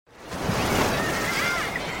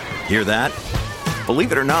Hear that?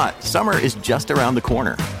 Believe it or not, summer is just around the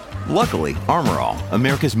corner. Luckily, Armor All,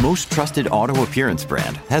 America's most trusted auto appearance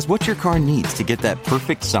brand, has what your car needs to get that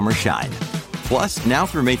perfect summer shine. Plus, now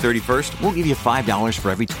through May 31st, we'll give you $5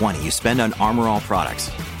 for every $20 you spend on Armor All products.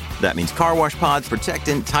 That means car wash pods,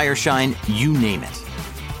 protectant, tire shine, you name it.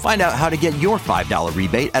 Find out how to get your $5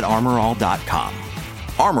 rebate at armorall.com.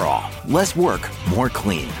 Armor All, less work, more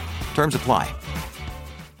clean. Terms apply.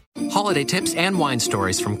 Holiday tips and wine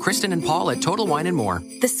stories from Kristen and Paul at Total Wine & More.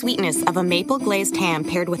 The sweetness of a maple glazed ham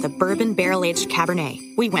paired with a bourbon barrel-aged Cabernet.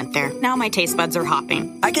 We went there. Now my taste buds are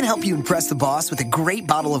hopping. I can help you impress the boss with a great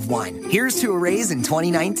bottle of wine. Here's to a raise in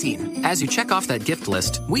 2019. As you check off that gift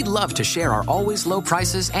list, we'd love to share our always low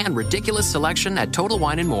prices and ridiculous selection at Total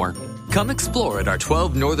Wine & More. Come explore at our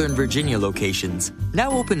 12 Northern Virginia locations.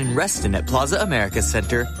 Now open in Reston at Plaza America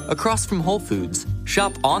Center, across from Whole Foods.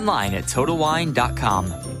 Shop online at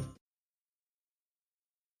TotalWine.com.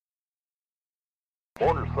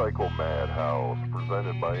 Motorcycle Madhouse,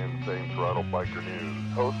 presented by Insane Throttle Biker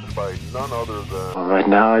News, hosted by none other than... Well, right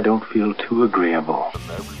now I don't feel too agreeable.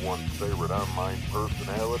 ...everyone's favorite online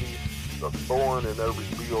personality, the thorn in every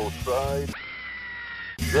Leo's side,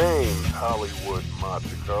 James Hollywood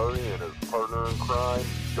Machikari and his partner in crime,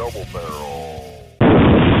 Double Barrel.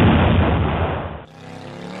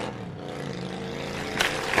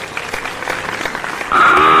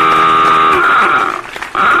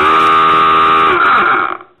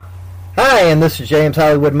 Hi, and this is James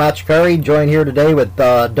Hollywood Machikari, joined here today with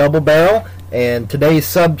Double Barrel, and today's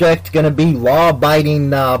subject is going to be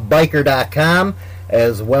law-abiding biker.com,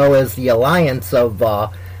 as well as the Alliance of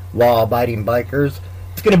Law-Abiding Bikers.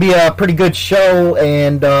 It's going to be a pretty good show,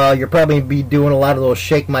 and you're probably going to be doing a lot of those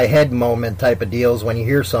shake my head moment type of deals when you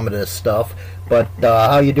hear some of this stuff. But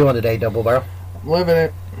how you doing today, Double Barrel? I'm living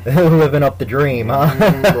it. Living up the dream, huh?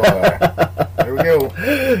 Here we go.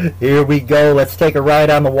 Here we go. Let's take a ride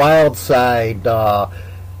on the wild side.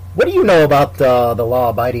 What do you know about the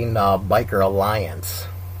Law-Abiding Biker Alliance?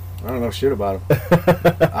 I don't know shit about them.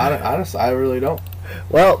 Honestly, I really don't.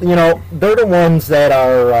 Well, you know, they're the ones that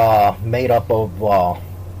are made up of all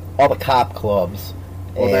the cop clubs.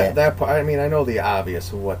 Well, that part, I mean, I know the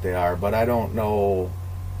obvious of what they are, but I don't know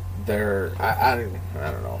their... I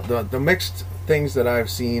don't know. The mixed things that I've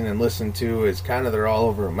seen and listened to is kind of they're all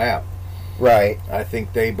over a map. Right. I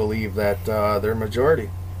think they believe that they're majority.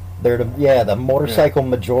 They're the motorcycle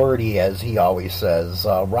majority, as he always says.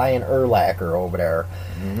 Ryan Urlacher over there.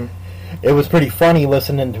 Mm-hmm. It was pretty funny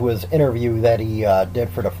listening to his interview that he did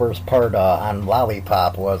for the first part on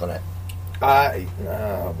Lollipop, wasn't it?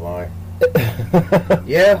 Oh boy.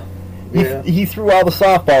 Yeah. He threw all the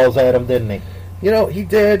softballs at him, didn't he? You know, he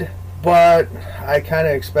did, but I kind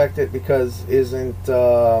of expect it because isn't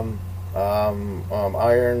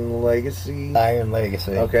Iron Legacy? Iron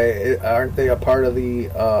Legacy. Okay, aren't they a part of the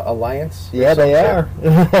Alliance? Yeah, they are.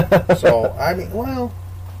 So, I mean, well,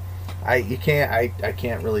 I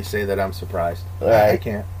can't really say that I'm surprised. Right. I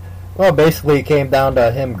can't. Well, basically, it came down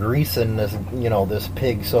to him greasing this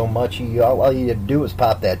pig so much. All he had to do was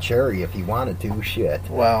pop that cherry if he wanted to. Shit.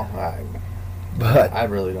 Well, I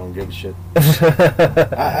really don't give a shit.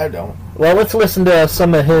 I don't. Well, let's listen to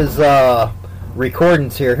some of his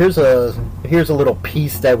recordings here. Here's a little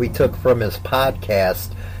piece that we took from his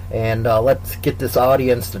podcast, and let's get this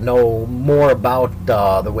audience to know more about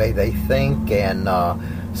the way they think and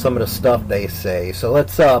some of the stuff they say. So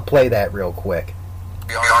let's play that real quick.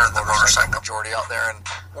 We are the motorcycle majority out there, and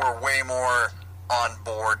we're way more on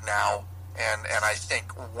board now, and I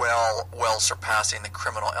think well surpassing the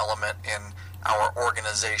criminal element in our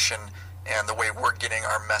organization and the way we're getting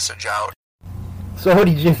our message out. So what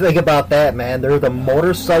did you think about that, man? They're the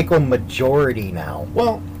motorcycle majority now.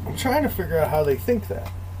 Well, I'm trying to figure out how they think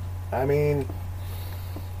that. I mean,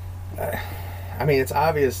 it's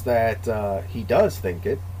obvious that he does think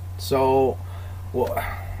it. So, well,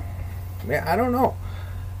 man, I don't know.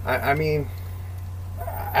 I mean,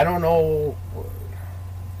 I don't know.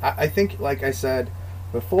 I think, like I said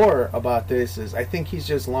before about this, is I think he's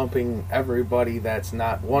just lumping everybody that's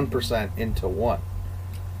not 1% into one.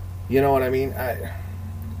 You know what I mean?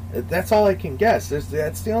 That's all I can guess.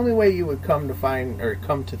 That's the only way you would come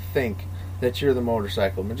to think that you're the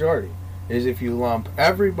motorcycle majority, is if you lump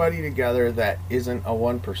everybody together that isn't a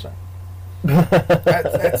 1%.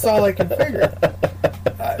 That's all I can figure.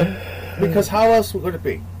 Because how else would it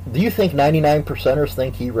be? Do you think 99%ers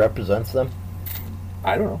think he represents them?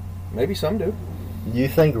 I don't know. Maybe some do. Do you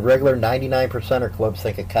think regular 99%er clubs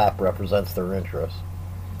think a cop represents their interests?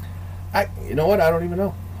 You know what? I don't even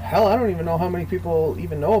know. Hell, I don't even know how many people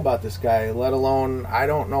even know about this guy, let alone I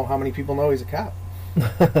don't know how many people know he's a cop.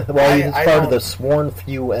 Well, he's part of the sworn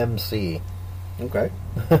few MC. Okay.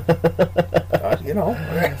 You know,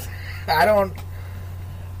 I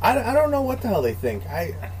don't know what the hell they think.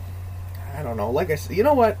 I don't know. Like I said, you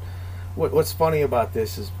know what's funny about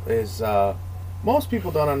this is most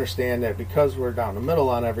people don't understand that because we're down the middle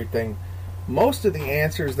on everything, most of the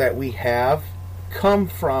answers that we have come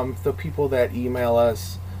from the people that email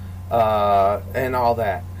us and all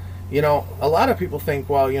that. You know, a lot of people think,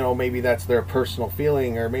 well, you know, maybe that's their personal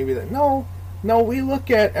feeling, or maybe that. No, we look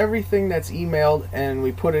at everything that's emailed and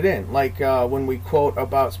we put it in. Like when we quote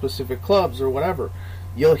about specific clubs or whatever,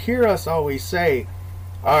 you'll hear us always say,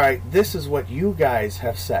 all right, this is what you guys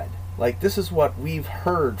have said. Like, this is what we've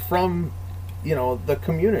heard from, you know, the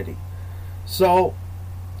community. So,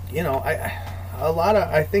 you know,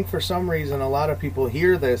 I think for some reason a lot of people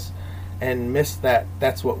hear this and miss that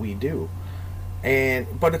that's what we do.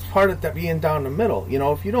 But it's part of that being down the middle. You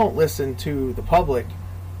know, if you don't listen to the public,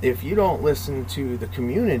 if you don't listen to the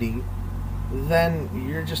community, then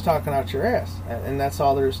you're just talking out your ass, and that's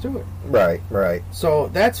all there is to it. Right. So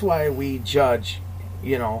that's why we judge,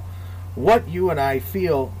 you know, what you and I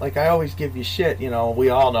feel. Like, I always give you shit, you know, we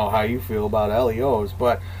all know how you feel about LEOs,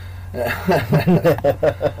 but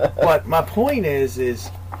but my point is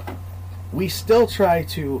we still try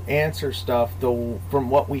to answer stuff from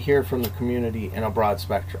what we hear from the community in a broad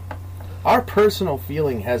spectrum. Our personal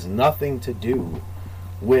feeling has nothing to do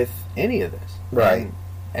with any of this. Right.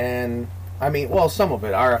 And I mean, well, some of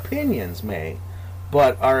it, our opinions may,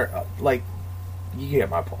 but our, like, you get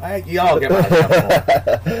my point. Y'all get my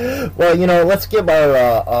point. Well, you know, let's give our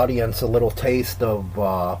audience a little taste of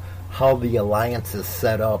how the Alliance is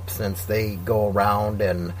set up, since they go around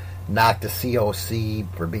and knock the COC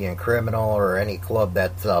for being criminal, or any club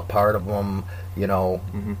that's part of them, you know.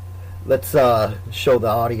 Mm-hmm. Let's show the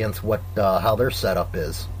audience how their setup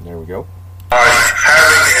is. There we go.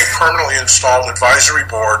 Having a permanently installed advisory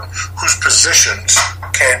board whose positions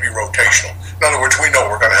can be rotational. In other words, we know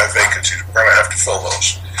we're going to have vacancies. We're going to have to fill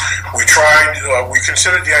those. We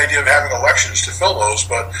considered the idea of having elections to fill those,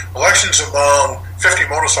 but elections among 50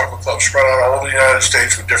 motorcycle clubs spread out all over the United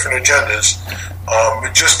States with different agendas,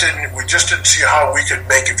 we just didn't see how we could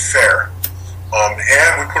make it fair.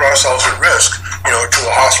 And we put ourselves at risk, you know, to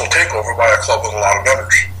a hostile takeover by a club with a lot of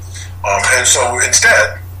members. And so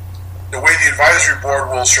instead, the way the advisory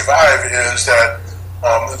board will survive is that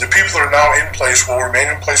the people that are now in place will remain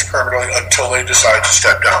in place permanently until they decide to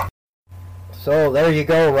step down. So there you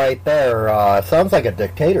go, right there. Sounds like a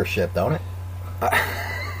dictatorship, don't it?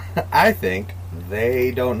 I think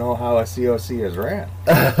they don't know how a COC is ran.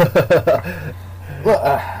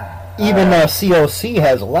 Even COC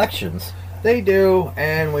has elections. They do,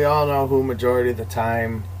 and we all know who majority of the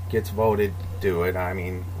time gets voted do it. I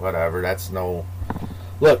mean, whatever. That's no...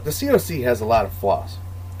 Look, the COC has a lot of flaws.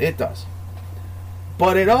 It does.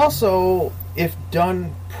 But it also, if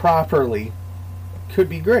done properly, could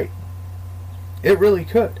be great. It really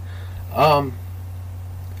could. I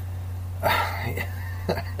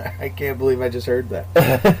can't believe I just heard that.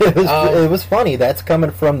 It was funny. That's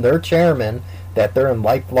coming from their chairman, that they're in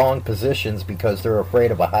lifelong positions because they're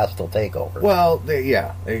afraid of a hostile takeover. Well,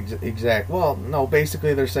 exactly. Well, no,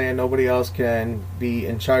 basically they're saying nobody else can be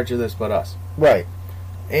in charge of this but us. Right.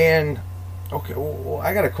 And, okay, well,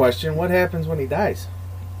 I got a question. What happens when he dies?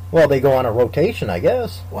 Well, they go on a rotation, I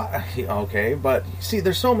guess. Well, okay, but see,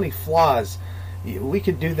 there's so many flaws. We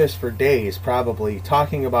could do this for days, probably,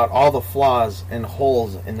 talking about all the flaws and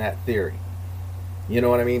holes in that theory. You know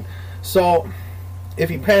what I mean? So, if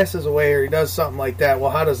he passes away or he does something like that, well,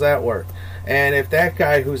 how does that work? And if that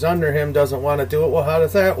guy who's under him doesn't want to do it, well, how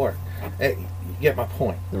does that work? You get my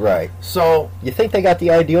point. Right. So, you think they got the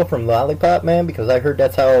idea from Lollipop Man? Because I heard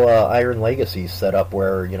that's how Iron Legacy's set up,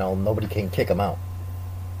 where, you know, nobody can kick him out.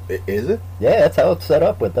 Is it? Yeah, that's how it's set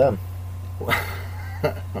up with them.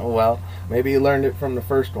 Well, maybe you learned it from the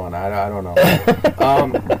first one. I don't know.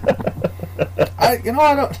 I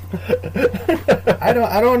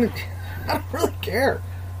don't really care.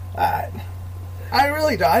 I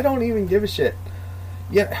really don't. I don't even give a shit.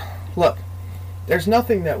 Yeah, look, there's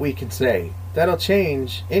nothing that we can say that'll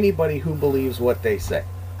change anybody who believes what they say.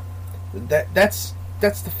 That's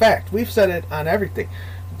the fact. We've said it on everything.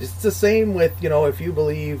 It's the same with, you know, if you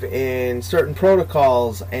believe in certain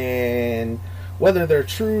protocols and whether they're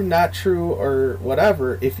true, not true, or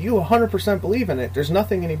whatever, if you 100% believe in it, there's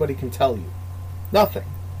nothing anybody can tell you. Nothing.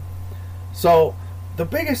 So, the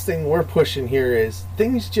biggest thing we're pushing here is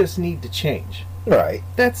things just need to change. Right.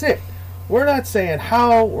 That's it. We're not saying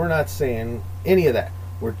how, we're not saying any of that.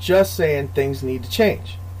 We're just saying things need to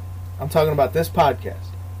change. I'm talking about this podcast.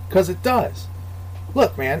 Because it does.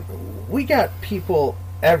 look, man, we got people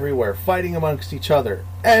everywhere fighting amongst each other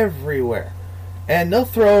everywhere, and they'll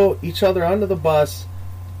throw each other under the bus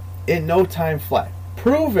in no time flat.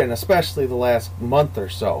 Proven, especially the last month or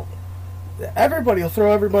so. Everybody will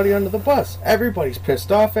throw everybody under the bus. Everybody's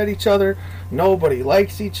pissed off at each other. Nobody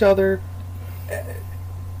likes each other.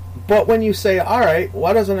 But when you say, all right,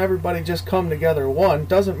 why doesn't everybody just come together? One,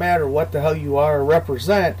 doesn't matter what the hell you are or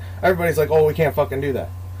represent. Everybody's like, oh, we can't fucking do that.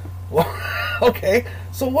 Well, okay,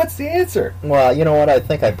 so what's the answer? Well, you know what? I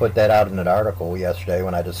think I put that out in an article yesterday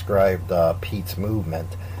when I described Pete's movement.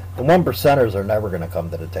 The 1%ers are never going to come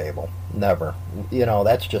to the table. Never. You know,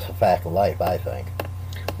 that's just a fact of life, I think.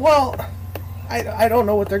 Well, I don't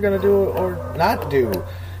know what they're going to do or not do.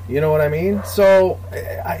 You know what I mean? So,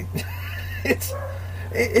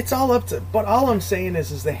 it's all up to... But all I'm saying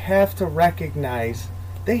is they have to recognize...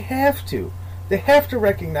 They have to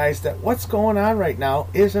recognize that what's going on right now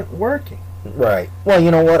isn't working. Right. Well,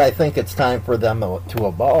 you know what? I think it's time for them to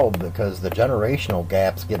evolve because the generational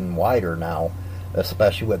gap's getting wider now,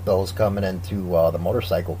 especially with those coming into the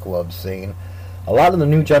motorcycle club scene. A lot of the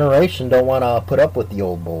new generation don't want to put up with the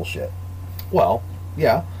old bullshit. Well,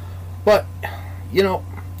 yeah. But, you know,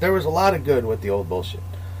 there was a lot of good with the old bullshit.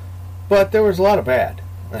 But there was a lot of bad.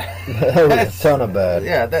 There was a ton of bad.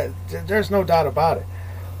 Yeah, there's no doubt about it.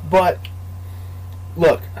 But,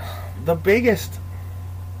 look, the biggest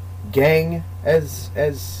gang, as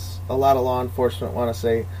a lot of law enforcement want to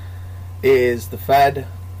say, is the Fed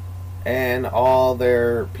and all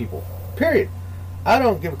their people. Period. I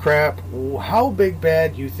don't give a crap how big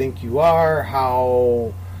bad you think you are,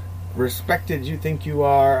 how respected you think you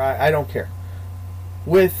are. I don't care.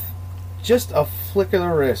 With just a flick of the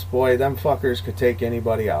wrist, boy, them fuckers could take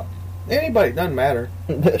anybody out. Anybody, doesn't matter.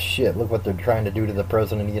 Shit, look what they're trying to do to the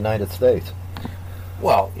President of the United States.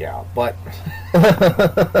 Well, yeah, but...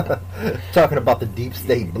 Talking about the deep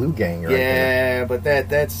state blue gang right there. Yeah, but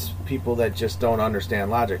that's people that just don't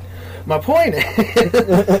understand logic. My point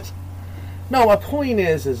is... No, my point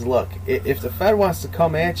is look, if the Fed wants to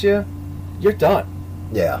come at you, you're done.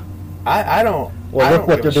 Yeah. I don't... Well, look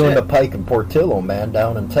what they're doing to Pike and Portillo, man,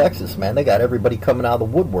 down in Texas, man. They got everybody coming out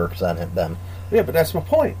of the woodworks on it, then. Yeah, but that's my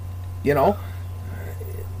point. You know?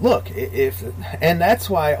 Look, and that's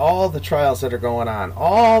why all the trials that are going on,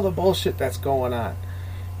 all the bullshit that's going on,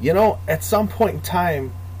 you know, at some point in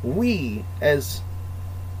time, we, as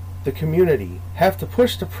the community, have to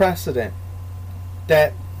push the precedent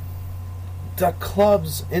that the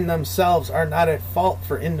clubs in themselves are not at fault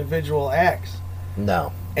for individual acts.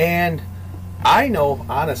 No. And I know,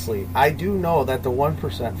 honestly, I do know that the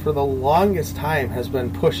 1% for the longest time has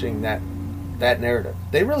been pushing that narrative.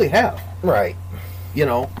 They really have. Right. You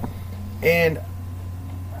know, and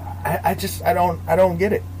I don't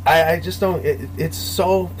get it. I just don't. It's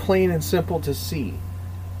so plain and simple to see,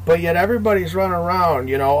 but yet everybody's running around.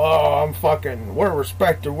 You know, we're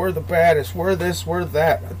respected. We're the baddest. We're this. We're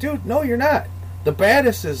that. Dude, no, you're not. The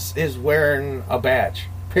baddest is wearing a badge.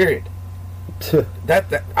 Period.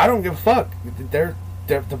 that I don't give a fuck. They're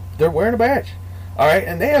wearing a badge. All right,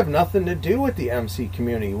 and they have nothing to do with the MC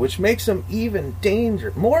community, which makes them even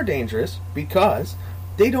more dangerous because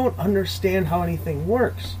they don't understand how anything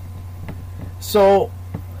works. So,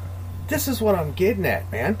 this is what I'm getting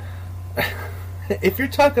at, man. If you're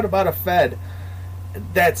talking about a Fed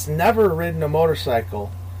that's never ridden a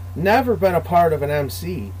motorcycle, never been a part of an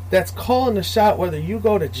MC, that's calling the shot whether you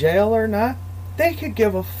go to jail or not, they could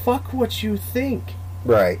give a fuck what you think.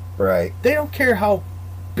 Right, right. They don't care how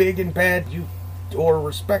big and bad you or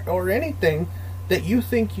respect or anything that you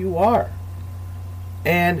think you are.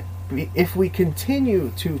 And if we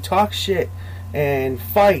continue to talk shit and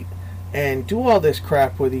fight and do all this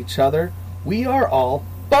crap with each other, we are all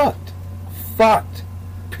fucked. Fucked.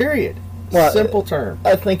 Period. Well, simple term.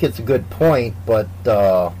 I think it's a good point, but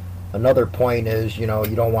another point is, you know,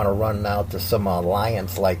 you don't want to run out to some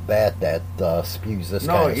alliance like that spews this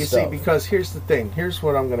kind of stuff. No, you see, because here's the thing. Here's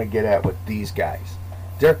what I'm going to get at with these guys.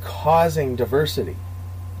 They're causing diversity.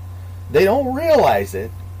 They don't realize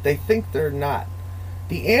it. They think they're not.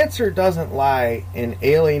 The answer doesn't lie in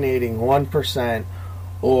alienating 1%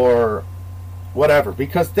 or whatever,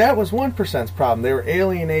 because that was 1%'s problem. They were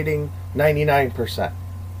alienating 99%.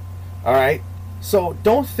 All right? So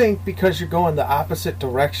don't think because you're going the opposite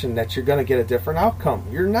direction that you're going to get a different outcome.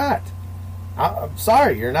 You're not. I'm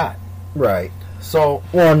sorry, you're not. Right. So,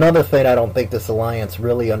 well, another thing I don't think this alliance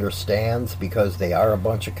really understands, because they are a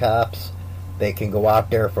bunch of cops, they can go out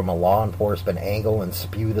there from a law enforcement angle and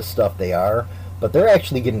spew the stuff they are, but they're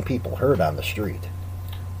actually getting people hurt on the street.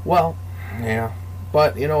 Well, yeah.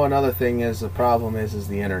 But, you know, another thing is, the problem is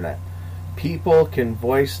the internet. People can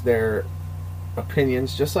voice their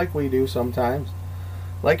opinions just like we do sometimes,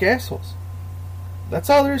 like assholes. That's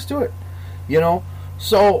all there is to it,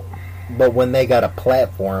 So, but when they got a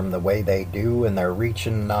platform the way they do, and they're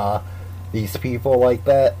reaching these people like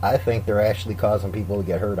that, I think they're actually causing people to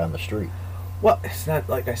get hurt on the street. Well, it's not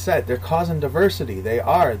like I said. They're causing diversity. They're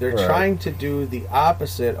right. Trying to do the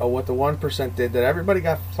opposite of what the 1% did that everybody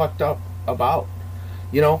got fucked up about.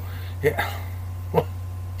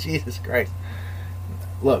 Jesus Christ.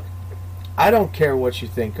 Look, I don't care what you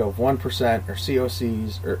think of 1% or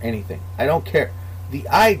COCs or anything. I don't care. The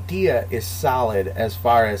idea is solid as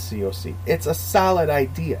far as COC. It's a solid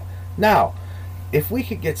idea. Now, if we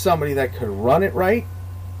could get somebody that could run it right,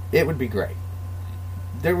 it would be great.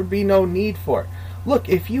 There would be no need for it. Look,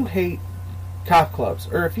 if you hate cop clubs,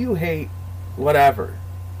 or if you hate whatever,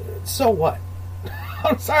 so what?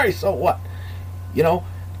 I'm sorry, so what?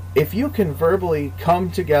 If you can verbally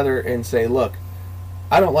come together and say, look,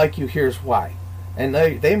 I don't like you, here's why. And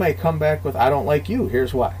they may come back with, I don't like you,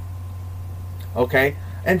 here's why. Okay?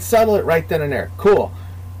 And settle it right then and there. Cool.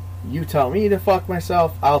 You tell me to fuck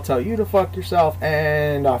myself, I'll tell you to fuck yourself,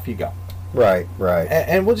 and off you go. Right.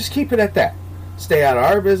 And we'll just keep it at that. Stay out of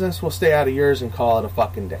our business, we'll stay out of yours and call it a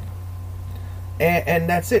fucking day. And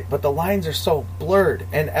that's it. But the lines are so blurred,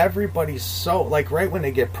 and everybody's so, like, right when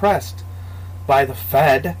they get pressed by the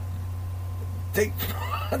Fed, they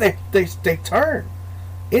turn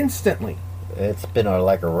instantly. It's been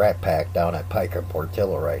like a rat pack down at Pike and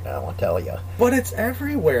Portillo right now, I'll tell you. But it's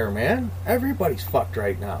everywhere, man. Everybody's fucked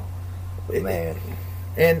right now. Man.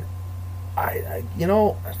 And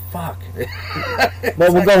fuck.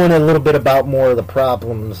 Well, we're going a little bit about more of the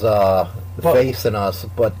problems facing us,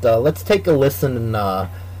 but let's take a listen, and I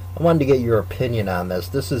wanted to get your opinion on this.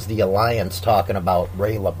 This is the Alliance talking about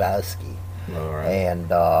Ray Lebowski. All right.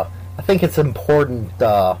 And I think it's important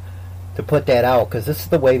to put that out, because this is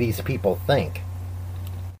the way these people think.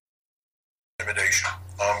 Intimidation.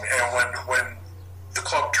 And when the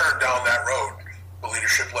club turned down that road, the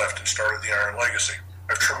leadership left and started the Iron Legacy.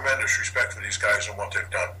 I have tremendous respect for these guys and what they've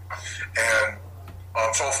done. And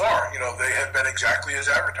so far, they have been exactly as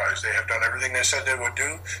advertised. They have done everything they said they would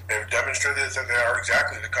do. They've demonstrated that they are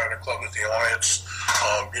exactly the kind of club that the Alliance,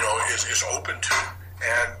 is open to.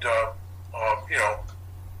 And,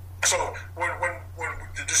 so when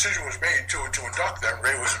the decision was made to induct them,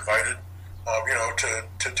 Ray was invited,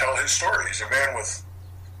 to tell his story. He's a man with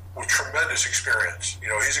tremendous experience.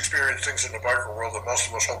 He's experienced things in the biker world that most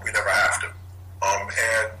of us hope we never have to.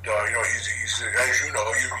 He's as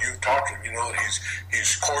you've talked to him, that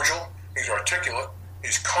he's cordial, he's articulate,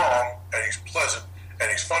 he's calm, and he's pleasant, and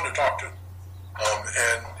he's fun to talk to.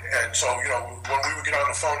 And so, when we would get on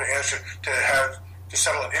the phone to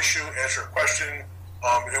settle an issue, answer a question,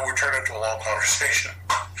 it would turn into a long conversation.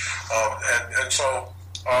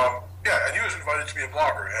 And he was invited to be a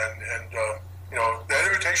blogger, and that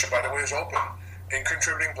invitation, by the way, is open. In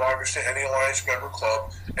contributing bloggers to any Alliance member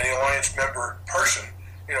club, any Alliance member person,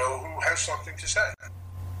 who has something to say.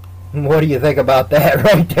 What do you think about that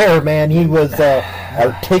right there, man? He was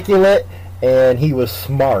articulate, and he was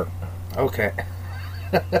smart. Okay.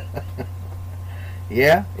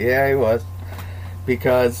 Yeah, he was.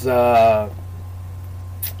 Because I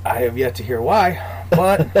have yet to hear why,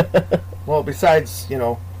 but, well, besides,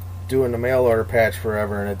 doing the mail order patch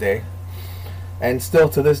forever and a day. And still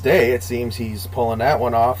to this day, it seems he's pulling that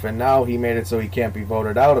one off, and now he made it so he can't be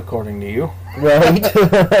voted out, according to you. Right.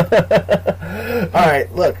 All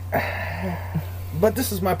right, look. But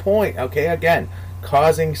this is my point, okay? Again,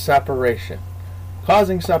 causing separation.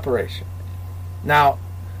 Causing separation. Now,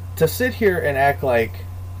 to sit here and act like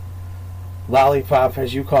Lollipop,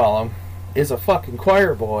 as you call him, is a fucking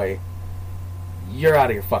choir boy, you're out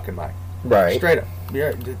of your fucking mind. Right. Straight up.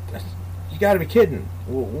 You gotta be kidding.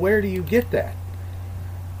 Where do you get that?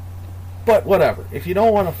 But whatever. If you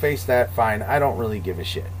don't want to face that, fine. I don't really give a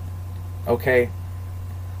shit. Okay?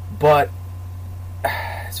 But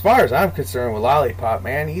as far as I'm concerned with Lollipop,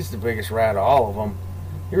 man, he's the biggest rat of all of them.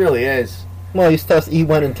 He really is. Well, he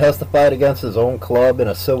went and testified against his own club in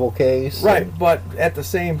a civil case. Right, but at the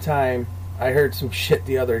same time, I heard some shit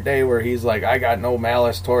the other day where he's like, I got no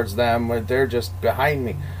malice towards them. They're just behind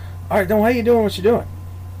me. All right, then why are you doing what you're doing?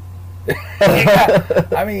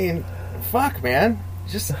 I mean, fuck, man.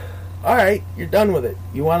 Just, all right, you're done with it.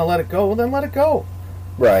 You want to let it go? Well, then let it go.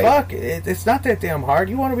 Right. Fuck, it's not that damn hard.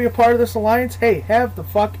 You want to be a part of this alliance? Hey, have the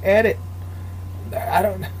fuck at it.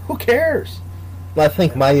 Who cares? I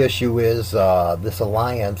think my issue is this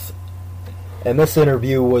alliance, and this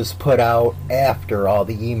interview was put out after all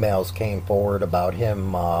the emails came forward about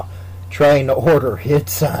him trying to order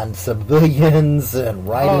hits on civilians and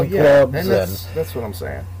riding clubs. And that's what I'm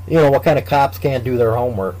saying. You know, what kind of cops can't do their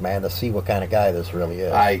homework, man, to see what kind of guy this really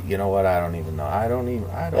is. You know what? I don't even know. I don't.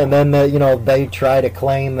 And then, they try to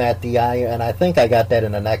claim that and I think I got that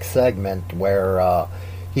in the next segment where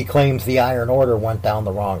he claims the Iron Order went down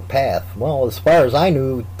the wrong path. Well, as far as I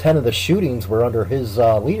knew, 10 of the shootings were under his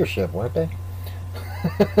leadership, weren't they?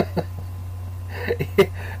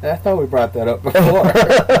 I thought we brought that up before.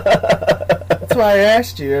 That's why I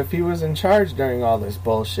asked you if he was in charge during all this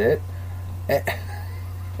bullshit.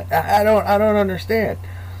 I don't understand.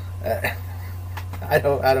 I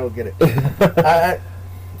don't get it.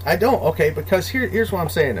 I don't. Okay, because here's why I'm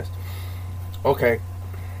saying this. Okay,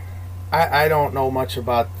 I don't know much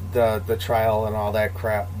about the trial and all that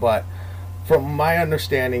crap, but from my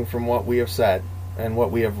understanding, from what we have said and what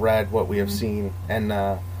we have read, what we have seen, and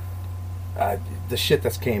the shit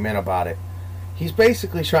that's came in about it, he's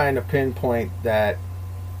basically trying to pinpoint that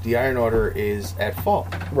the Iron Order is at fault.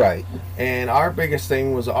 Right. And our biggest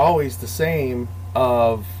thing was always the same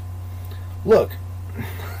of, look,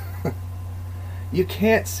 you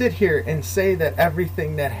can't sit here and say that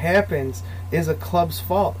everything that happens is a club's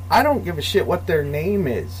fault. I don't give a shit what their name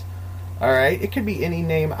is. Alright? It could be any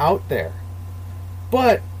name out there.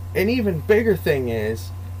 But an even bigger thing is,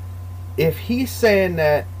 if he's saying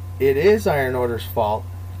that it is Iron Order's fault,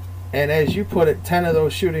 and as you put it, 10 of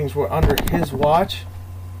those shootings were under his watch,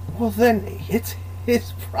 well, then it's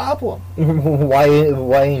his problem. Why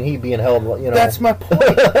ain't he being held? That's my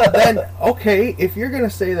point. Then, okay, if you're going to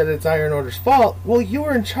say that it's Iron Order's fault, well, you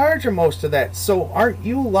were in charge of most of that, so aren't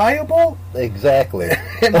you liable? Exactly.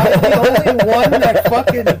 Am I the only one that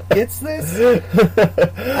fucking gets this?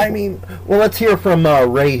 I mean... Well, let's hear from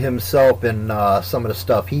Ray himself and some of the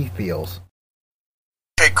stuff he feels.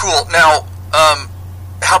 Okay, cool. Now,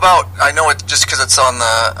 how about, I know it just because it's on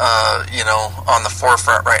the, on the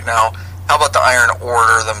forefront right now, how about the Iron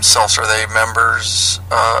Order themselves? Are they members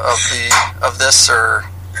of this, or?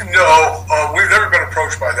 No, we've never been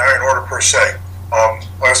approached by the Iron Order per se.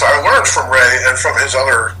 Like I learned from Ray and from his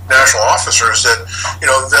other national officers that,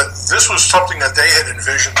 that this was something that they had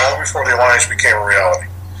envisioned long before the Alliance became a reality.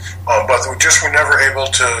 But we just were never able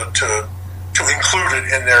to include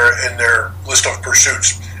it in their list of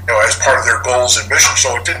pursuits, as part of their goals and missions.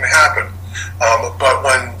 So it didn't happen. But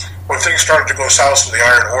when things started to go south for the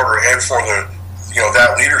Iron Order and for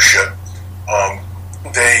that leadership,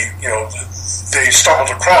 they stumbled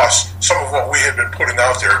across some of what we had been putting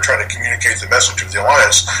out there, trying to communicate the message of the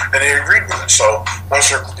Alliance, and they agreed with it. So once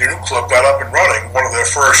their new club got up and running, one of their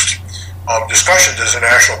first discussions as a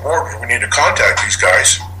national board was, we need to contact these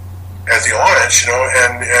guys at the Alliance,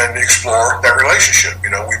 and explore that relationship.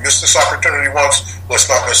 We missed this opportunity once, let's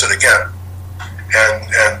not miss it again. And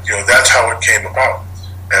that's how it came about.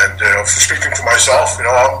 And speaking for myself,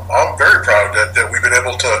 I'm very proud that we've been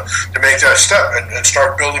able to make that step and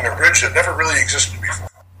start building a bridge that never really existed before.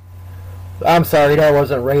 I'm sorry, that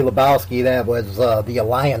wasn't Ray Lebowski. That was the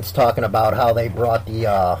Alliance talking about how they brought the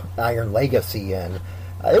Iron Legacy in.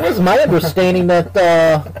 It was my understanding that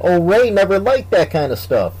Ray never liked that kind of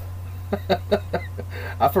stuff.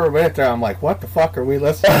 For a minute there, I'm like, what the fuck are we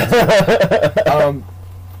listening to?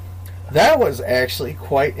 That was actually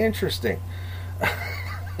quite interesting.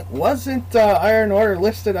 Wasn't Iron Order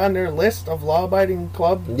listed on their list of law-abiding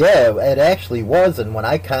clubs? Yeah, it actually was, and when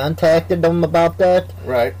I contacted them about that,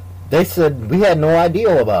 right, they said we had no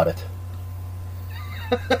idea about it.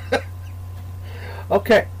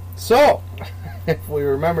 Okay, so, if we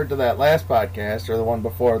remember to that last podcast, or the one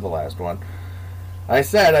before the last one, I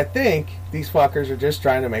said, I think these fuckers are just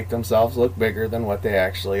trying to make themselves look bigger than what they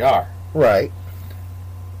actually are. Right.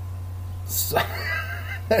 So,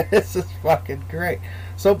 this is fucking great.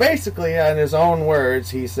 So basically, in his own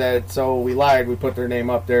words, he said, so we lied, we put their name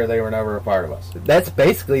up there, they were never a part of us. That's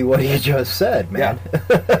basically what he just said, man.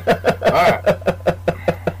 Yeah.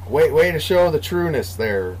 Alright. Way to show the trueness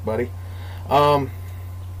there, buddy.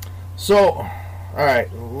 So,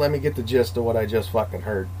 alright, let me get the gist of what I just fucking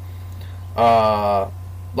heard.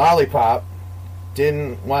 Lollipop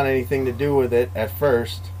didn't want anything to do with it at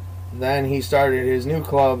first. Then he started his new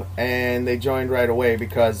club, and they joined right away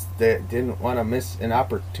because they didn't want to miss an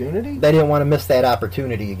opportunity? They didn't want to miss that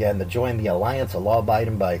opportunity again to join the Alliance of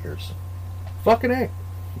Law-Abiding Bikers. Fucking A.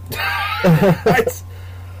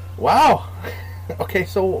 Wow. Okay,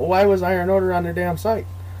 so why was Iron Order on their damn site?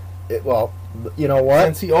 Well, you know what?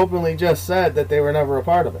 Since he openly just said that they were never a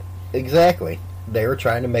part of it. Exactly. They were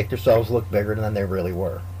trying to make themselves look bigger than they really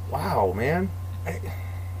were. Wow, man.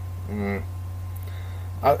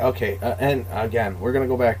 Okay, and again, we're going to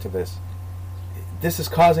go back to this. This is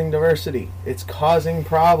causing diversity. It's causing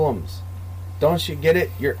problems. Don't you get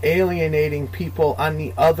it? You're alienating people on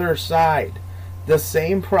the other side. The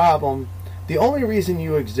same problem. The only reason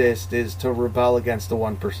you exist is to rebel against the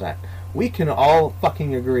 1%. We can all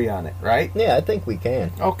fucking agree on it, right? Yeah, I think we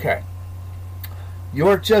can. Okay.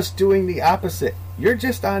 You're just doing the opposite. You're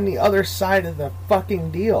just on the other side of the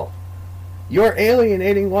fucking deal. You're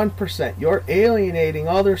alienating 1%. You're alienating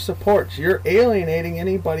all their supports. You're alienating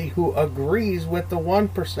anybody who agrees with the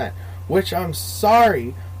 1%. Which, I'm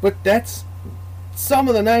sorry, but that's some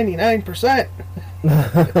of the 99%.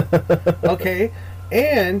 Okay?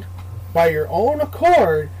 And by your own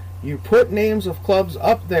accord, you put names of clubs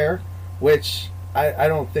up there, which I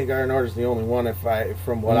don't think Iron Order is the only one.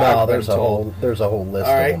 From what I've been told, there's a whole list.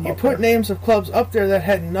 All right, of them you up put there. names of clubs up there that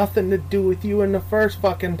had nothing to do with you in the first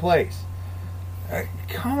fucking place.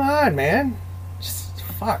 Come on, man. Just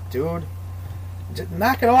fuck, dude. Just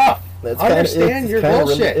knock it off. Understand your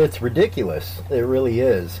bullshit. It's ridiculous. It really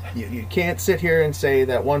is. You can't sit here and say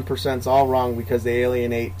that 1%'s all wrong because they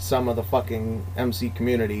alienate some of the fucking MC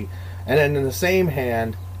community, and then in the same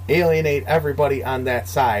hand alienate everybody on that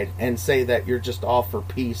side and say that you're just all for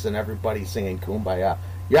peace and everybody singing Kumbaya.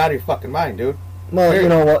 You're out of your fucking mind, dude. Well, you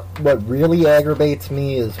know what really aggravates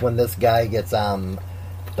me is when this guy gets on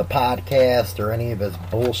the podcast or any of his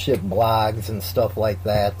bullshit blogs and stuff like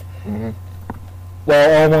that. Mm-hmm.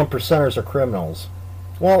 Well, all 1%ers are criminals.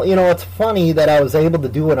 Well, you know, it's funny that I was able to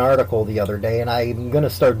do an article the other day, and I'm going to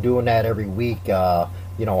start doing that every week,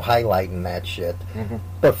 highlighting that shit. Mm-hmm.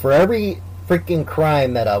 But for every freaking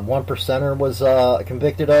crime that a 1%er was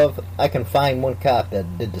convicted of, I can find one cop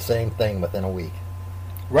that did the same thing within a week.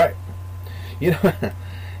 Right. You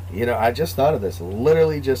know, I just thought of this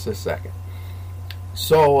literally just a second.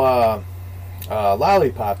 So,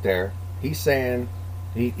 Lollipop there, he's saying,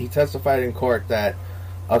 he testified in court that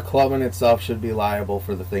a club in itself should be liable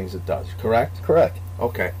for the things it does, correct? Correct.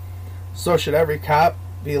 Okay. So should every cop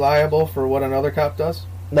be liable for what another cop does?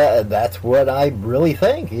 That's what I really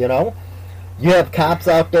think, you know. You have cops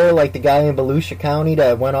out there like the guy in Volusia County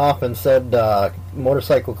that went off and said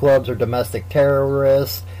motorcycle clubs are domestic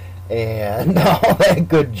terrorists and all that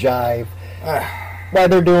good jive. Why,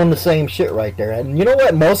 they're doing the same shit right there. And you know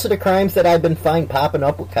what? Most of the crimes that I've been finding popping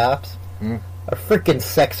up with cops are freaking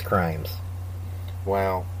sex crimes.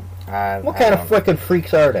 Well, what kind of freaking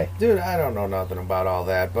freaks are they? Dude, I don't know nothing about all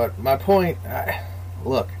that. But my point,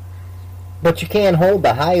 look. But you can't hold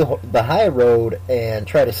the high road and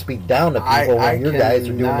try to speak down to people when your guys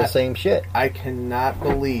are doing the same shit. I cannot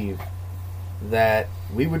believe that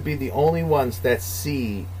we would be the only ones that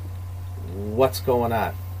see what's going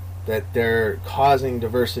on. That they're causing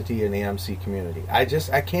diversity in the MC community. I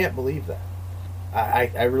can't believe that.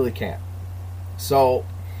 I really can't. So,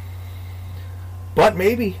 but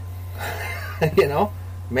maybe, you know,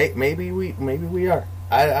 maybe we are.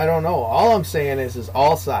 I don't know. All I'm saying is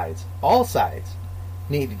all sides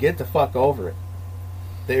need to get the fuck over it.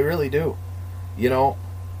 They really do. You know,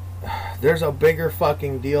 there's a bigger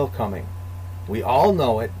fucking deal coming. We all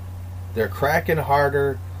know it. They're cracking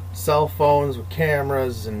harder. Cell phones with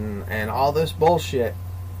cameras and all this bullshit.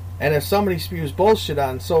 And if somebody spews bullshit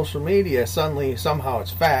on social media, suddenly somehow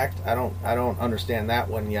it's fact. I don't understand that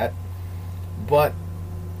one yet. But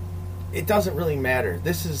it doesn't really matter.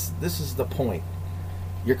 This is the point.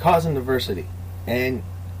 You're causing diversity, and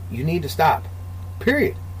you need to stop.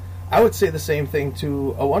 Period. I would say the same thing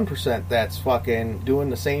to a 1% that's fucking doing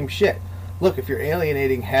the same shit. Look, if you're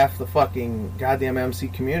alienating half the fucking goddamn MC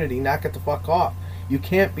community, knock it the fuck off. You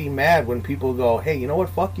can't be mad when people go, hey, you know what,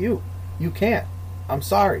 fuck you. You can't. I'm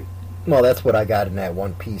sorry. Well, that's what I got in that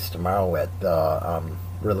one piece tomorrow at I'm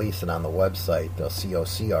releasing on the website, the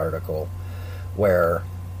COC article, where,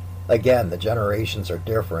 again, the generations are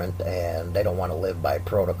different and they don't want to live by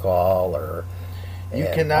protocol or... You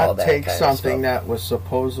cannot take something that was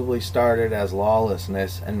supposedly started as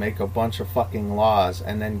lawlessness and make a bunch of fucking laws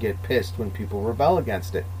and then get pissed when people rebel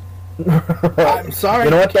against it. I'm sorry.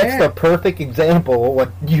 You know what? That's the perfect example.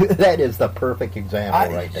 That is the perfect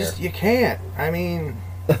example right there. You can't. I mean,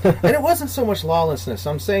 and it wasn't so much lawlessness.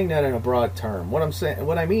 I'm saying that in a broad term. What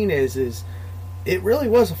I mean is it really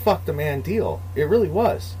was a fuck the man deal. It really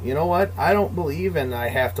was. You know what? I don't believe in I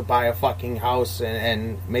have to buy a fucking house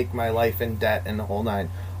and make my life in debt and the whole nine.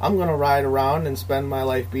 I'm going to ride around and spend my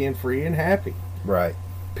life being free and happy. Right.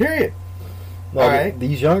 Period. Well, all right?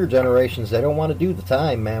 These younger generations, they don't want to do the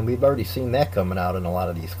time, man. We've already seen that coming out in a lot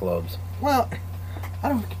of these clubs. Well,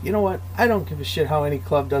 you know what? I don't give a shit how any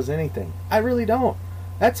club does anything. I really don't.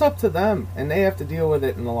 That's up to them, and they have to deal with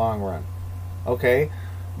it in the long run. Okay?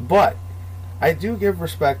 But I do give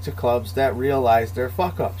respect to clubs that realize their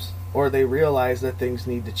fuck-ups. or they realize that things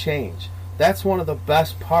need to change. That's one of the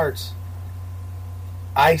best parts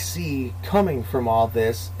I see coming from all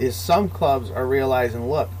this, is some clubs are realizing,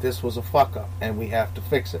 look, this was a fuck up and we have to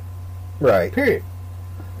fix it. Right. Period.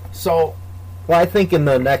 So, well, I think in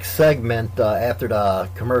the next segment, after the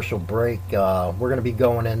commercial break, we're going to be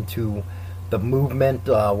going into the movement,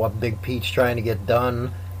 what Big Pete's trying to get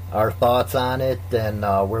done, our thoughts on it, and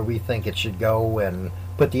where we think it should go, and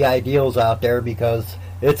put the ideals out there, because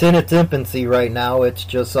it's in its infancy right now. It's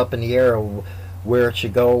just up in the air where it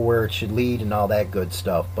should go, where it should lead, and all that good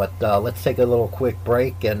stuff. But let's take a little quick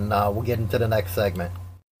break, and we'll get into the next segment.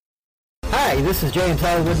 Hi, this is James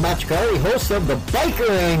Hollywood Machikari, host of the Biker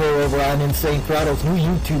Angle over on Insane Throttle's new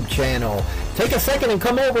YouTube channel. Take a second and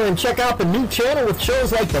come over and check out the new channel with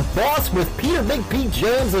shows like The Boss with Peter Big Pete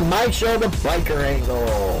James and my show, The Biker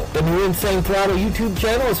Angle. The new Insane Throttle YouTube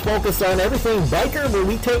channel is focused on everything biker, where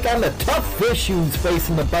we take on the tough issues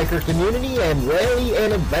facing the biker community and rally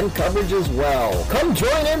and event coverage as well. Come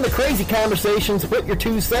join in the crazy conversations, put your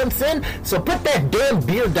 2 cents in, so put that damn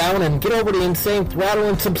beer down and get over to Insane Throttle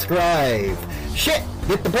and subscribe. Shit,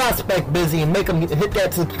 get the prospect busy and make them hit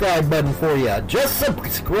that subscribe button for you. Just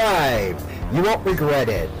subscribe. You won't regret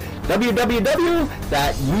it.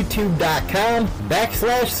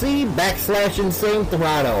 www.youtube.com/C/Insane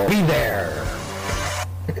Throttle. Be there.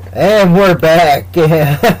 And we're back.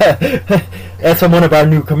 That's one of our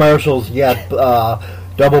new commercials. You got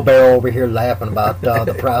Double Barrel over here laughing about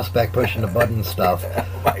the prospect pushing the button stuff. Oh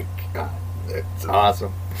my God. It's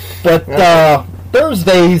awesome. But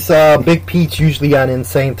Thursdays, Big Pete's usually on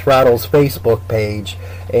Insane Throttle's Facebook page,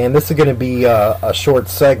 and this is going to be a short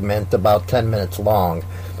segment, about 10 minutes long.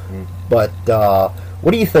 Mm-hmm. But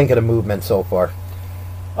what do you think of the movement so far?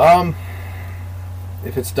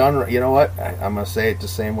 If it's done right, you know what? I'm going to say it the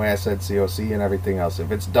same way I said COC and everything else.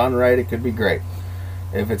 If it's done right, it could be great.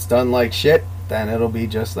 If it's done like shit, then it'll be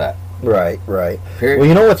just that. Right, right. Period. Well,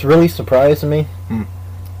 you know what's really surprising me?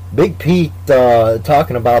 Big Pete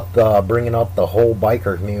talking about bringing up the whole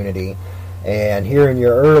biker community, and hearing you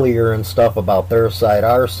earlier and stuff about their side,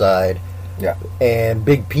 our side. Yeah. And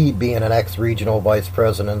Big Pete, being an ex-regional vice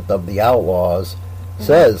president of the Outlaws,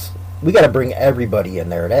 says we got to bring everybody in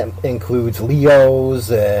there. That includes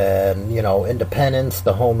Leos and, independents,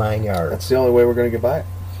 the whole 9 yards. That's the only way we're going to get by it.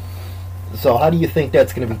 So how do you think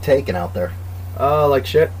that's going to be taken out there? Like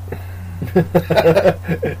shit.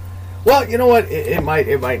 Well, you know what? It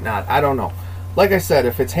might not. I don't know. Like I said,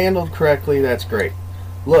 if it's handled correctly, that's great.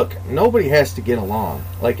 Look, nobody has to get along.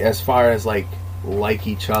 Like, as far as, like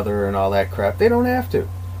each other and all that crap. They don't have to.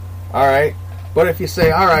 Alright? But if you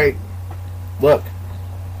say, alright, look,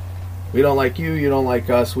 we don't like you, you don't like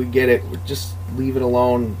us, we get it, just leave it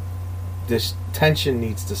alone. This tension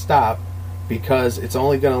needs to stop, because it's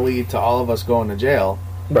only going to lead to all of us going to jail.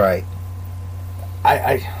 Right.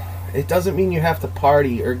 It doesn't mean you have to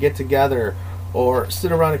party or get together or sit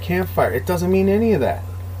around a campfire. It doesn't mean any of that.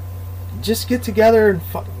 Just get together and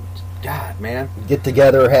God, man. Get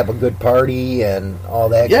together, have a good party, and all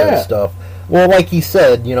that good stuff. Well, like he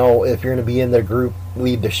said, if you're going to be in their group,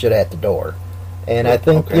 leave the shit at the door. And I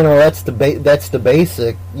think, that's the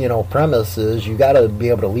basic, premise is you got to be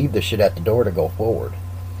able to leave the shit at the door to go forward.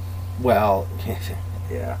 Well,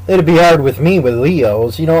 yeah. It'd be hard with me with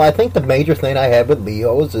Leos. I think the major thing I have with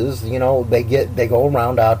Leos is, they go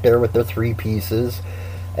around out there with their 3 pieces,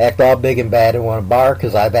 act all big and bad and want to bar,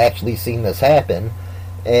 because I've actually seen this happen.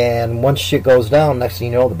 And once shit goes down, next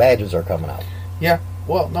thing you know, the badges are coming out. Yeah.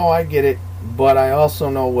 Well, no, I get it. But I also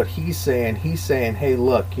know what he's saying. He's saying, hey,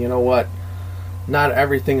 look, you know what? Not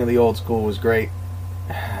everything in the old school was great.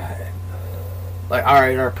 Like,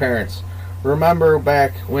 alright, our parents. Remember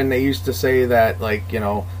back when they used to say that,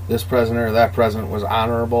 this president or that president was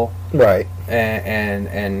honorable? Right.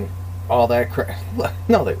 And all that crap.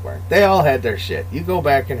 No, they weren't. They all had their shit. You go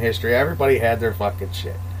back in history, everybody had their fucking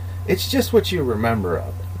shit. It's just what you remember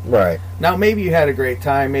of it. Right. Now, maybe you had a great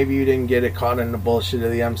time. Maybe you didn't get it caught in the bullshit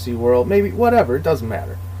of the MC world. Maybe, whatever. It doesn't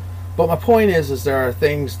matter. But my point is there are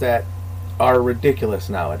things that are ridiculous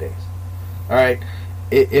nowadays. Alright?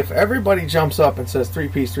 If everybody jumps up and says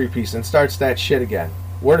 3-piece, and starts that shit again,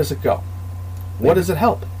 where does it go? What does it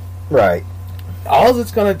help? Right. All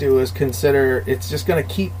it's going to do is it's just going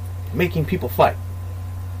to keep making people fight.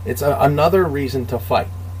 It's another reason to fight.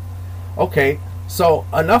 Okay, so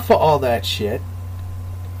enough of all that shit.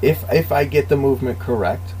 If I get the movement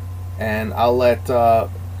correct, and I'll let,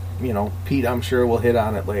 Pete, I'm sure, will hit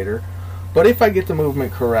on it later. But if I get the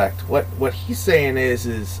movement correct, what he's saying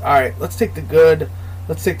is alright, let's take the good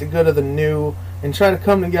of the new, and try to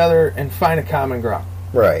come together and find a common ground.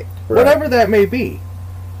 Right. Whatever that may be.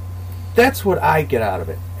 That's what I get out of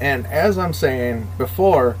it. And as I'm saying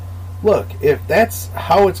before, look, if that's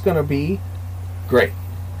how it's going to be, great.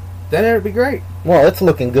 Then it'd be great. Well, it's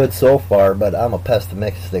looking good so far, but I'm a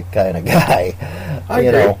pessimistic kind of guy. I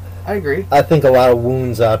agree. I think a lot of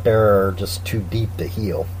wounds out there are just too deep to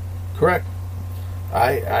heal. Correct.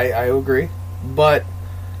 I agree. But,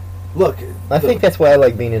 look... I think that's why I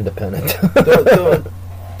like being independent.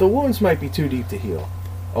 the wounds might be too deep to heal.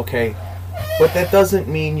 Okay? But that doesn't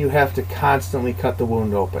mean you have to constantly cut the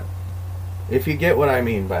wound open. If you get what I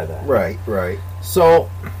mean by that. Right. So,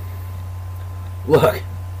 look.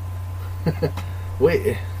 As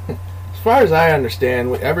far as I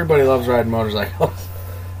understand, everybody loves riding motorcycles.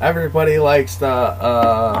 Everybody likes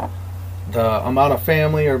the amount of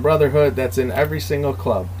family or brotherhood that's in every single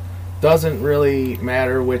club. Doesn't really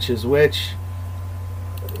matter which is which.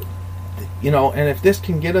 And if this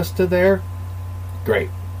can get us to there, great.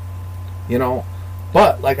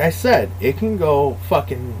 But like I said, it can go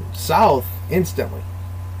fucking south instantly,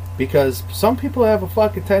 because some people have a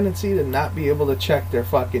fucking tendency to not be able to check their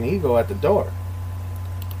fucking ego at the door.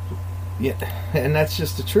 Yeah, and that's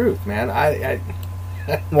just the truth, man.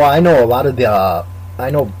 Well, I know a lot of I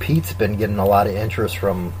know Pete's been getting a lot of interest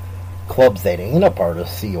from clubs that ain't a part of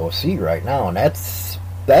COC right now, and that's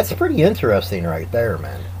pretty interesting right there,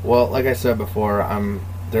 man. Well, like I said before,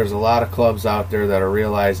 there's a lot of clubs out there that are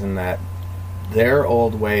realizing that their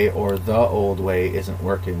old way or the old way isn't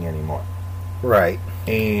working anymore. Right.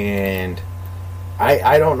 And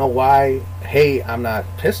I don't know why. Hey, I'm not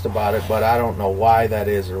pissed about it, but I don't know why that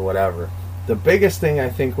is or whatever. The biggest thing I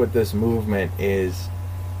think with this movement is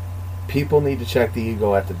people need to check the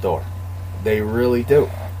ego at the door. They really do.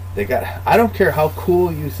 I don't care how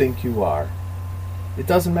cool you think you are. It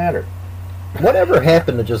doesn't matter. Whatever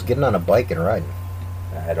happened to just getting on a bike and riding?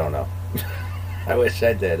 I don't know. I wish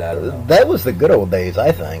I did. I don't know. That was the good old days,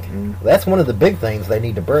 I think. That's one of the big things they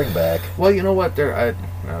need to bring back. Well, you know what? There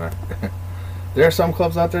are some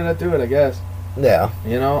clubs out there that do it, I guess. Yeah.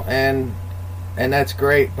 And that's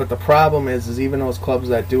great. But the problem is even those clubs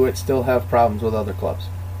that do it still have problems with other clubs.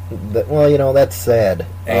 Well, that's sad.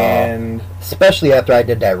 And especially after I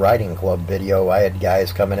did that riding club video, I had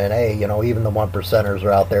guys coming in, hey, even the 1%ers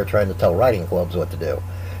are out there trying to tell riding clubs what to do.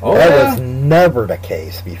 Oh, that was never the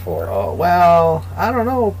case before. Oh, well, I don't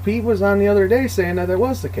know. Pete was on the other day saying that it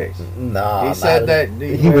was the case. No, he said that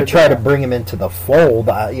he would try to bring him into the fold.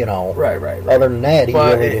 Right. Other than that, he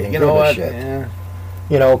really didn't give a shit. Yeah.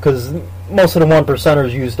 Because most of the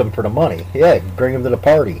 1%ers used them for the money. Yeah, bring them to the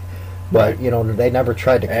party. But, they never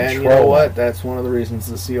tried to control And you know what? them. That's one of the reasons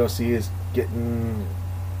the COC is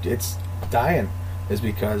it's dying, is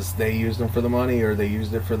because they used them for the money or they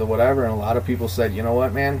used it for the whatever. And a lot of people said, you know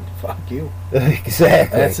what, man? Fuck you.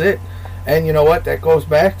 Exactly. That's it. And you know what? That goes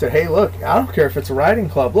back to, hey, look, I don't care if it's a riding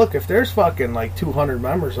club. Look, if there's fucking like 200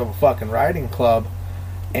 members of a fucking riding club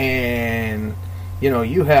and,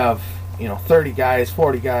 you have, 30 guys,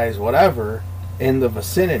 40 guys, whatever, in the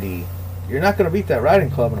vicinity, you're not going to beat that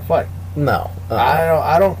riding club in a fight. No.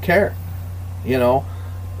 I don't care.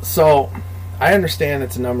 So I understand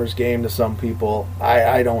it's a numbers game to some people.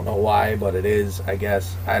 I don't know why, but it is, I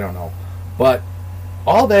guess. I don't know. But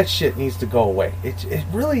all that shit needs to go away. It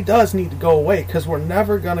really does need to go away, because we're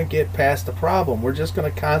never going to get past the problem. We're just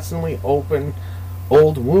going to constantly open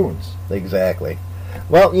old wounds. Exactly.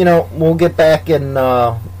 Well, we'll get back in,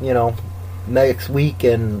 next week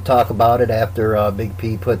and talk about it after Big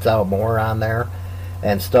P puts out more on there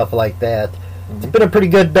and stuff like that. It's been a pretty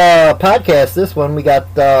good podcast, this one. We got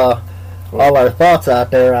all our thoughts out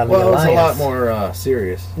there on the Alliance. Well, it's a lot more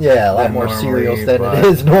serious. Yeah, a lot more serious than it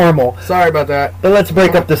is normal. Sorry about that. But let's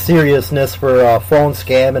break up the seriousness for phone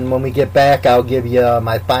scam, and when we get back, I'll give you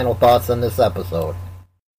my final thoughts on this episode.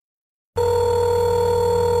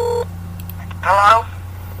 Hello?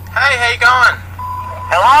 Hey, how you going?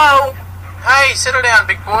 Hello? Hey, settle down,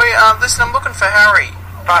 big boy. Listen, I'm looking for Harry.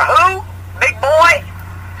 For who? Big boy?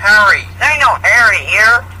 Harry. There ain't no Harry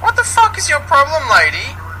here. What the fuck is your problem, lady?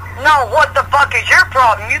 No, what the fuck is your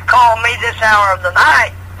problem? You called me this hour of the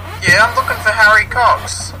night. Yeah, I'm looking for Harry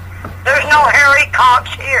Cox. There's no Harry Cox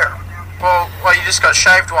here. Well, you just got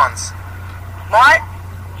shaved once. What?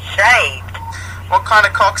 Shaved? What kind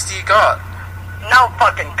of cocks do you got? No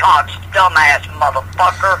fucking Cox, dumbass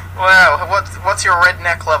motherfucker. Wow, what's your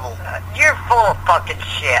redneck level? You're full of fucking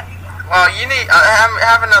shit. Well, you need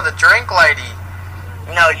have another drink, lady.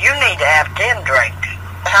 No, you need to have 10 drinks.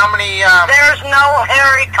 How many, There's no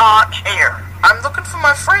Harry Cox here. I'm looking for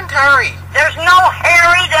my friend Harry. There's no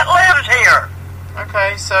Harry that lives here.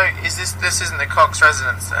 Okay, so this isn't the Cox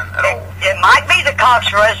residence then at all? It might be the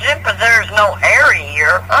Cox residence, but there's no Harry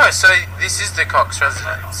here. Oh, so this is the Cox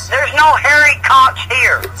residence? There's no Harry Cox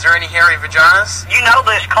here. Is there any hairy vaginas? You know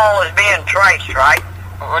this call is being traced, right?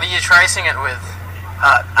 What are you tracing it with?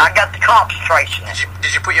 I got the cops tracing it.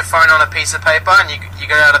 Did you put your phone on a piece of paper and you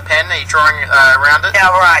got out a pen and you're drawing around it? Yeah,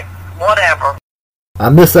 right. Whatever.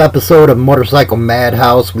 On this episode of Motorcycle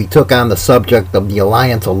Madhouse, we took on the subject of the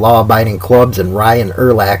Alliance of Law-Abiding Clubs and Ryan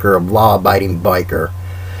Urlacher of Law Abiding Biker.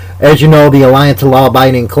 As you know, the Alliance of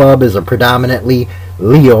Law-Abiding Club is a predominantly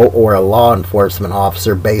LEO, or a law enforcement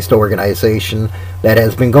officer-based organization that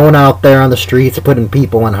has been going out there on the streets putting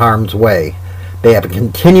people in harm's way. They have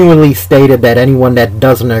continually stated that anyone that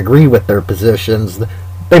doesn't agree with their positions,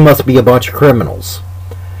 they must be a bunch of criminals.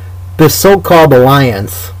 This so-called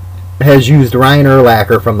alliance has used Ryan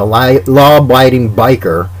Urlacher from the Law-Abiding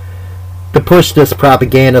Biker to push this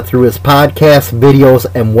propaganda through his podcasts, videos,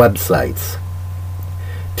 and websites.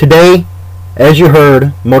 Today, as you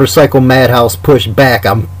heard, Motorcycle Madhouse pushed back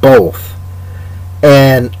on both,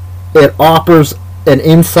 and it offers an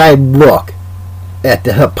inside look at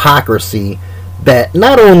the hypocrisy that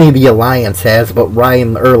not only the Alliance has, but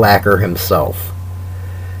Ryan Urlacher himself.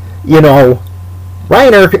 You know,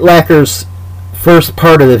 Ryan Urlacher's first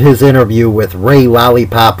part of his interview with Ray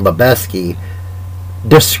Lollipop Lebeski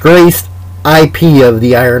disgraced IP of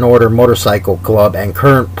the Iron Order Motorcycle Club and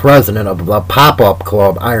current president of the pop-up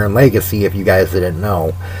club Iron Legacy, if you guys didn't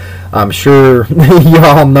know. I'm sure you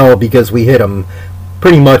all know because we hit him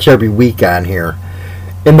pretty much every week on here.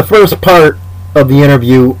 In the first part of the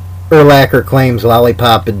interview, Urlacher claims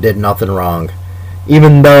Lollipop did nothing wrong,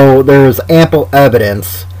 even though there is ample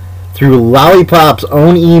evidence through Lollipop's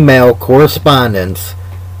own email correspondence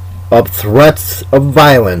of threats of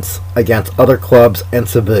violence against other clubs and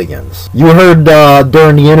civilians. You heard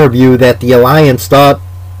during the interview that the Alliance thought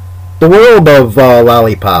the world of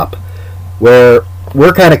Lollipop, where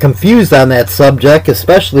we're kind of confused on that subject,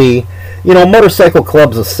 especially, you know, motorcycle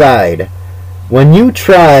clubs aside. When you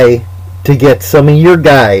try to get some of your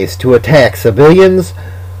guys to attack civilians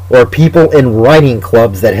or people in riding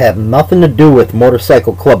clubs that have nothing to do with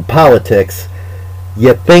motorcycle club politics,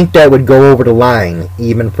 you think that would go over the line,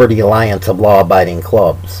 even for the Alliance of Law-Abiding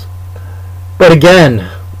Clubs. But again,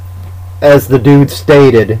 as the dude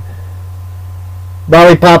stated,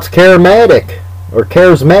 Lollipop's charismatic,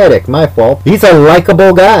 my fault. He's a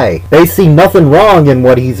likable guy. They see nothing wrong in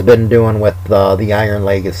what he's been doing with the Iron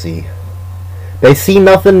Legacy. They see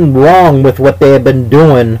nothing wrong with what they have been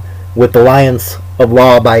doing with the Alliance of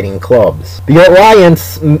Law-Abiding Clubs. The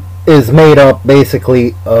Alliance is made up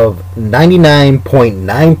basically of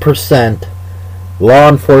 99.9% law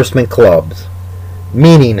enforcement clubs,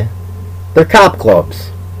 meaning they're cop clubs.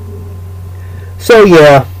 So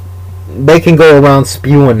yeah, they can go around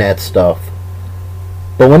spewing that stuff.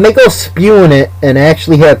 But when they go spewing it and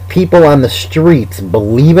actually have people on the streets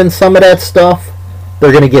believing some of that stuff,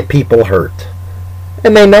 they're going to get people hurt.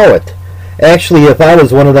 And they know it. Actually, if I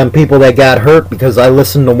was one of them people that got hurt because I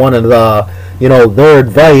listened to one of the, you know, their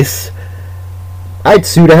advice, I'd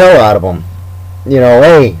sue the hell out of them. You know,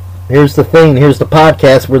 hey, here's the thing, here's the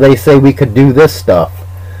podcast where they say we could do this stuff.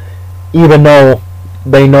 Even though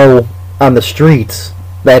they know on the streets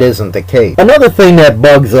that isn't the case. Another thing that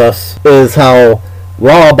bugs us is how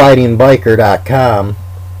lawabidingbiker.com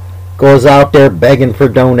goes out there begging for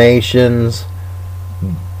donations.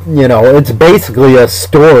 You know, it's basically a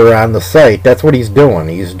store on the site. That's what he's doing.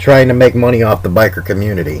 He's trying to make money off the biker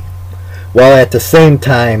community, while at the same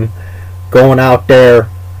time going out there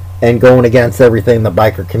and going against everything the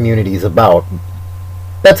biker community is about.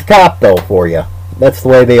 That's a cop, though, for you. That's the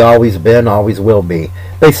way they always been, always will be.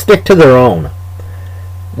 They stick to their own.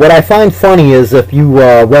 What I find funny is if you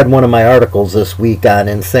read one of my articles this week on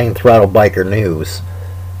Insane Throttle Biker News,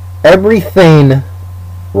 everything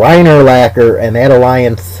Ryan Urlacher and that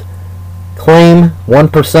alliance claim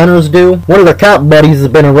 1%ers do, one of their cop buddies has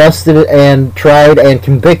been arrested and tried and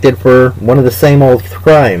convicted for one of the same old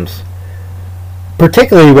crimes.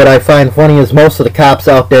 Particularly what I find funny is most of the cops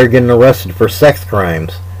out there getting arrested for sex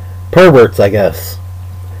crimes. Perverts, I guess.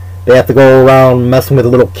 They have to go around messing with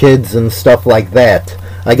little kids and stuff like that.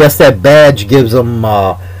 I guess that badge gives them,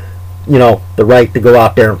 you know, the right to go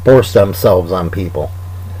out there and force themselves on people.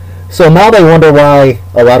 So now they wonder why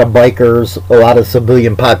a lot of bikers, a lot of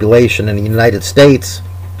civilian population in the United States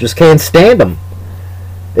just can't stand them.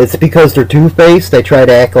 It's because they're two-faced. They try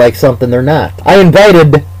to act like something they're not. I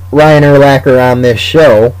invited Ryan Urlacher on this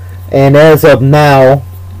show, and as of now,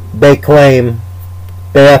 they claim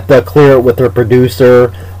they have to clear it with their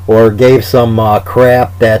producer or gave some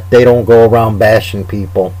crap that they don't go around bashing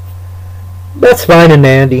people. That's fine and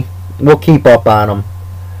dandy. We'll keep up on them.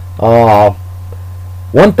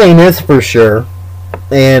 One thing is for sure,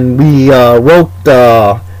 and we wrote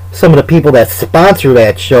some of the people that sponsor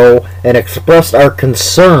that show and expressed our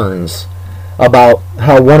concerns about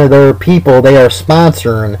how one of their people they are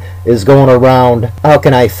sponsoring is going around, how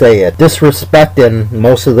can I say it, disrespecting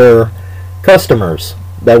most of their customers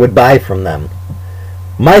that would buy from them.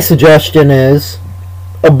 My suggestion is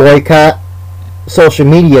a boycott social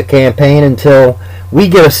media campaign until we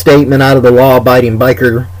get a statement out of the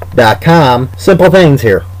lawabidingbiker.com. Simple things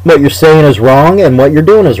here. What you're saying is wrong and what you're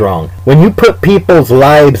doing is wrong. When you put people's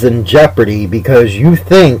lives in jeopardy because you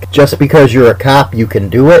think just because you're a cop you can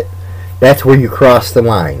do it, that's where you cross the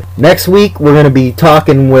line. Next week we're going to be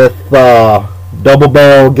talking with Double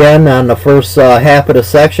Barrel again on the first half of the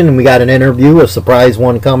section, and we got an interview, a surprise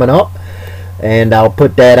one coming up, and I'll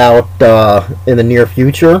put that out in the near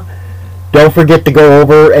future. Don't forget to go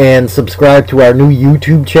over and subscribe to our new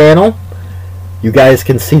YouTube channel. You guys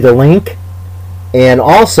can see the link. And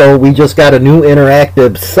also, we just got a new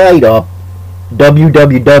interactive site up,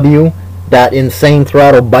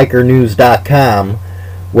 www.insanethrottlebikernews.com,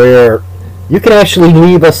 where you can actually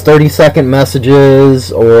leave us 30-second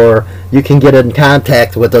messages, or you can get in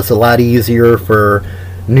contact with us a lot easier for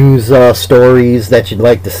news stories that you'd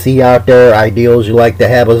like to see out there, ideals you'd like to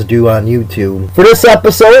have us do on YouTube. For this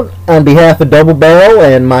episode, on behalf of Double Barrel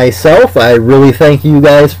and myself, I really thank you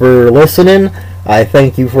guys for listening. I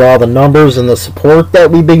thank you for all the numbers and the support that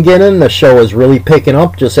we've been getting. The show is really picking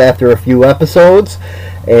up just after a few episodes,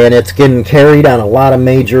 and it's getting carried on a lot of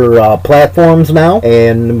major platforms now,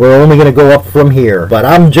 and we're only going to go up from here. But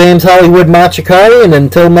I'm James Hollywood Machikari, and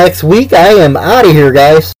until next week, I am out of here,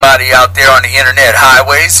 guys. Everybody out there on the internet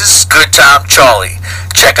highways, this is Good Time Charlie.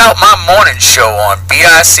 Check out my morning show on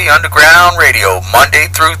BIC Underground Radio, Monday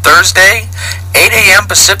through Thursday, 8 a.m.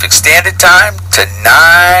 Pacific Standard Time to 9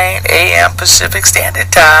 a.m. Pacific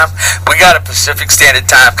Standard Time. We got a Pacific Standard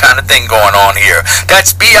Time kind of thing going on here.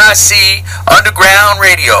 That's BIC Underground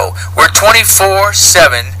Radio. We're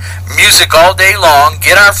 24/7, music all day long.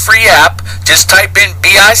 Get our free app. Just type in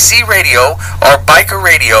BIC Radio or Biker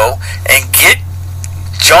Radio and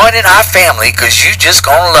joining our family, because you just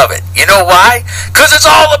gonna love it. You know why? Because it's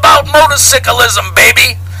all about motorcyclism,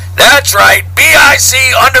 baby. That's right,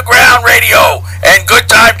 BIC Underground Radio and Good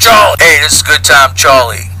Time Charlie. Hey, this is Good Time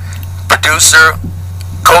Charlie, producer,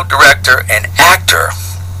 co-director, and actor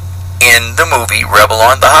in the movie Rebel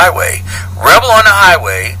on the Highway. Rebel on the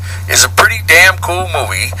Highway is a pretty damn cool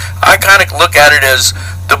movie. I kind of look at it as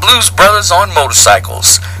the Blues Brothers on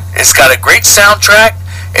motorcycles. It's got a great soundtrack.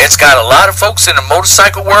 It's got a lot of folks in the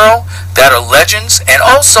motorcycle world that are legends, and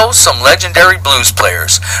also some legendary blues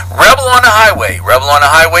players. Rebel on the Highway,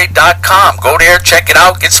 rebelonthehighway.com. Go there, check it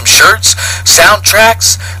out, get some shirts,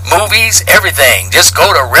 soundtracks, movies, everything. Just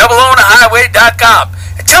go to rebelonthehighway.com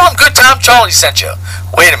and tell them Good Time Charlie sent you.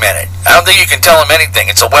 Wait a minute, I don't think you can tell them anything.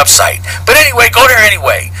 It's a website. But anyway, go there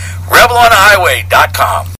anyway.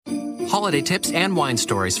 rebelonthehighway.com. Holiday tips and wine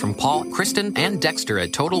stories from Paul, Kristen, and Dexter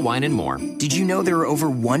at Total Wine & More. Did you know there are over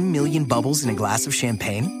 1 million bubbles in a glass of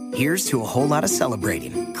champagne? Here's to a whole lot of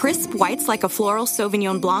celebrating. Crisp whites like a floral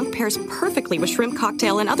Sauvignon Blanc pairs perfectly with shrimp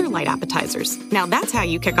cocktail and other light appetizers. Now that's how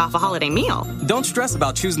you kick off a holiday meal. Don't stress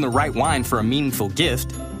about choosing the right wine for a meaningful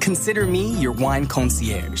gift. Consider me your wine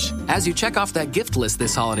concierge. As you check off that gift list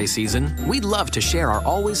this holiday season, we'd love to share our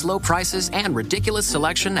always low prices and ridiculous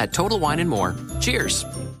selection at Total Wine & More. Cheers!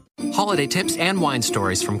 Holiday tips and wine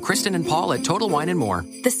stories from Kristen and Paul at Total Wine & More.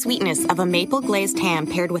 The sweetness of a maple glazed ham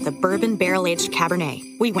paired with a bourbon barrel-aged Cabernet.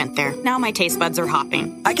 We went there. Now my taste buds are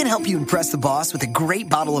hopping. I can help you impress the boss with a great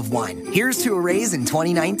bottle of wine. Here's to a raise in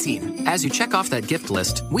 2019. As you check off that gift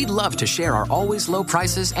list, we'd love to share our always low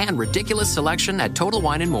prices and ridiculous selection at Total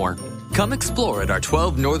Wine & More. Come explore at our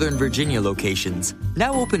 12 Northern Virginia locations,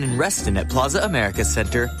 now open in Reston at Plaza America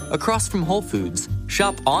Center, across from Whole Foods.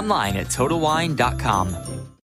 Shop online at TotalWine.com.